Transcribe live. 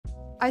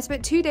I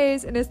spent 2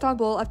 days in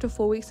Istanbul after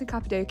 4 weeks in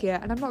Cappadocia,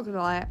 and I'm not gonna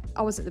lie,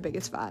 I wasn't the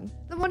biggest fan.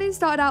 The morning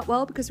started out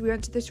well because we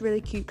went to this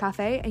really cute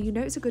cafe, and you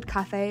know it's a good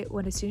cafe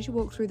when as soon as you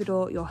walk through the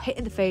door, you're hit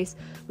in the face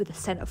with the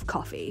scent of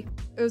coffee.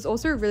 It was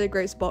also a really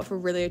great spot for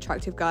really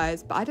attractive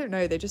guys, but I don't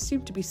know, they just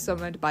seemed to be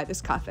summoned by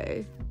this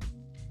cafe.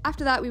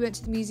 After that, we went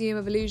to the Museum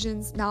of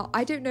Illusions. Now,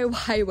 I don't know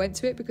why I went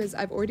to it because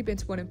I've already been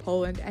to one in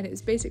Poland and it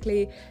was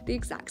basically the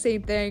exact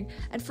same thing.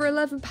 And for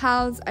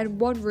 £11 and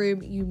one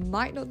room, you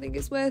might not think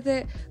it's worth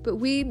it, but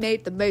we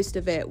made the most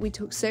of it. We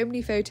took so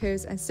many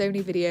photos and so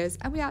many videos,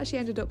 and we actually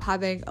ended up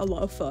having a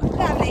lot of fun.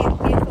 Lovely,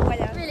 beautiful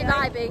weather. Really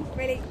vibing.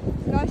 Really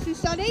nice and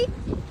sunny.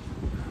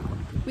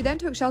 We then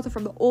took shelter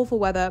from the awful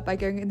weather by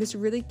going in this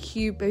really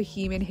cute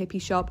bohemian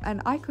hippie shop,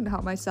 and I couldn't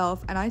help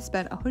myself and I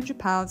spent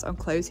 £100 on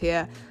clothes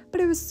here, but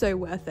it was so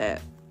worth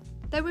it.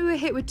 Then we were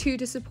hit with 2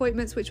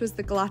 disappointments, which was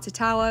the Galata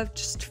Tower,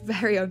 just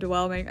very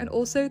underwhelming, and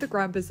also the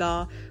Grand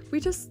Bazaar. We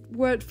just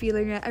weren't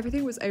feeling it,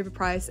 everything was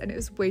overpriced and it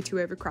was way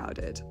too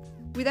overcrowded.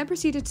 We then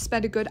proceeded to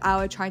spend a good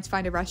hour trying to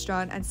find a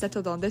restaurant and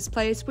settled on this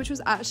place, which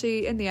was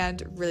actually, in the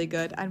end, really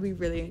good and we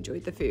really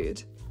enjoyed the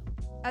food.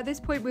 At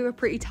this point, we were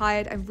pretty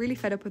tired and really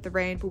fed up with the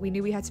rain, but we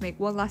knew we had to make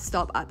one last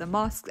stop at the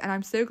mosque, and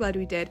I'm so glad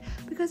we did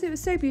because it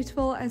was so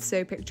beautiful and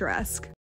so picturesque.